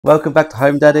Welcome back to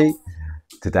Home Daddy.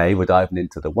 Today we're diving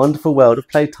into the wonderful world of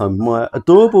playtime with my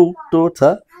adorable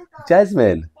daughter,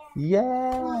 Jasmine.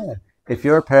 Yeah! If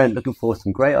you're a parent looking for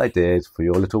some great ideas for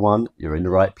your little one, you're in the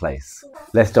right place.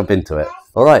 Let's jump into it.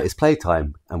 Alright, it's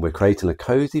playtime and we're creating a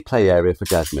cozy play area for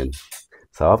Jasmine.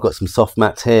 So I've got some soft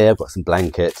mats here, I've got some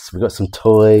blankets, we've got some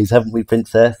toys, haven't we,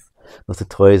 Princess? Lots of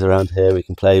toys around here we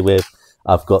can play with.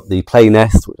 I've got the play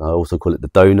nest, which I also call it the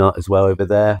donut as well over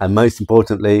there. And most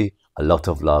importantly, a lot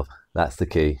of love. That's the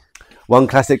key. One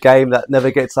classic game that never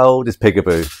gets old is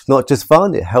Peekaboo. It's not just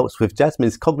fun, it helps with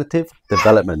Jasmine's cognitive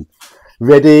development.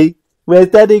 Ready? Where's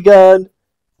Daddy gone?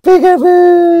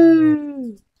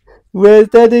 Peekaboo! Where's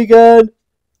Daddy gone?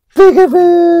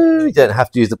 Peekaboo! You don't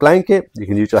have to use the blanket, you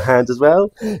can use your hands as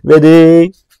well.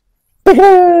 Ready?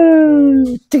 Peekaboo!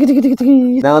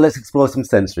 Now let's explore some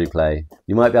sensory play.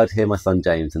 You might be able to hear my son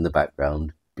James in the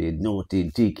background being naughty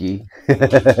and cheeky.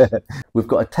 We've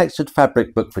got a textured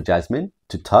fabric book for Jasmine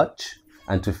to touch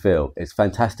and to feel. It's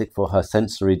fantastic for her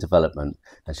sensory development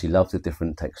and she loves the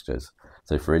different textures.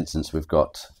 So for instance, we've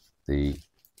got the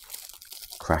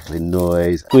crackling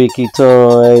noise, squeaky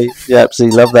toy. You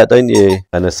absolutely love that, don't you?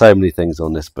 And there's so many things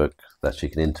on this book that she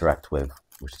can interact with,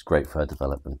 which is great for her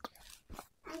development.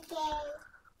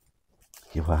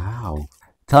 Wow.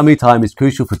 Tummy time is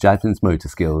crucial for Jasmine's motor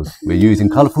skills. We're using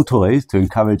colourful toys to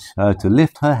encourage her to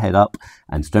lift her head up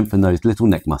and strengthen those little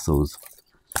neck muscles.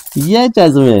 Yeah,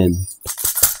 Jasmine.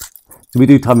 Do we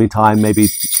do tummy time maybe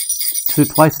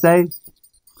twice a day?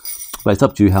 Well, it's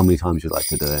up to you how many times you'd like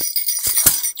to do it.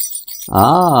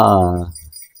 Ah.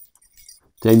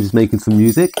 James is making some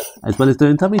music as well as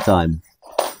doing tummy time.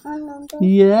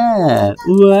 Yeah.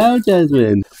 Wow,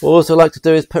 Jasmine. What I also like to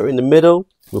do is put her in the middle.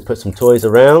 We'll put some toys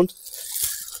around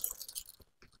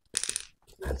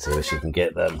and see if she can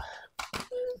get them.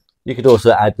 You could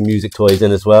also add the music toys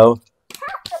in as well.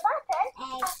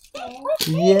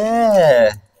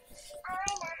 Yeah.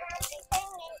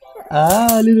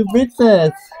 Ah, little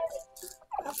princess.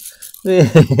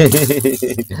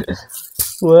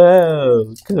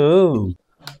 Wow, cool.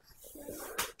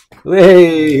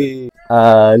 Whee!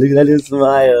 Ah, look at that little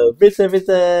smile.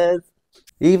 Princess.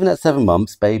 Even at 7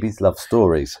 months, babies love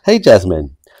stories. Hey,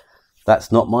 Jasmine.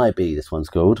 That's Not My Bee, this one's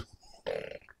called.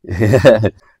 Yeah.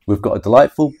 We've got a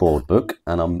delightful board book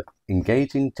and I'm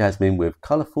engaging Jasmine with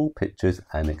colourful pictures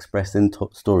and expressing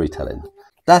storytelling.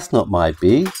 That's not my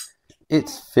bee.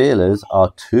 Its feelers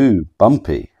are too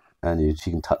bumpy. And she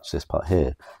can touch this part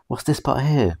here. What's this part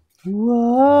here?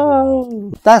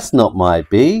 Whoa. That's not my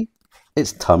bee.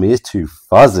 Its tummy is too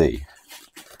fuzzy.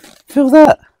 Feel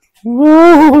that?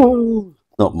 Whoa.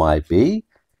 Not my bee.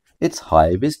 Its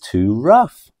hive is too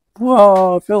rough.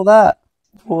 Whoa, feel that?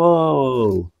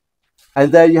 Whoa.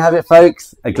 And there you have it,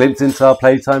 folks. A glimpse into our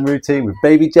playtime routine with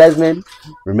baby Jasmine.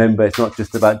 Remember, it's not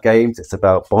just about games, it's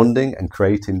about bonding and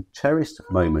creating cherished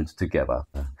moments together.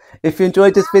 If you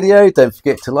enjoyed this video, don't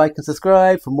forget to like and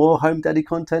subscribe for more Home Daddy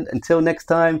content. Until next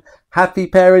time, happy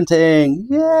parenting.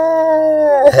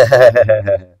 Yeah.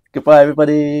 Goodbye,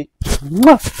 everybody.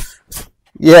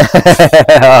 Yeah.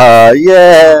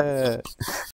 Yeah.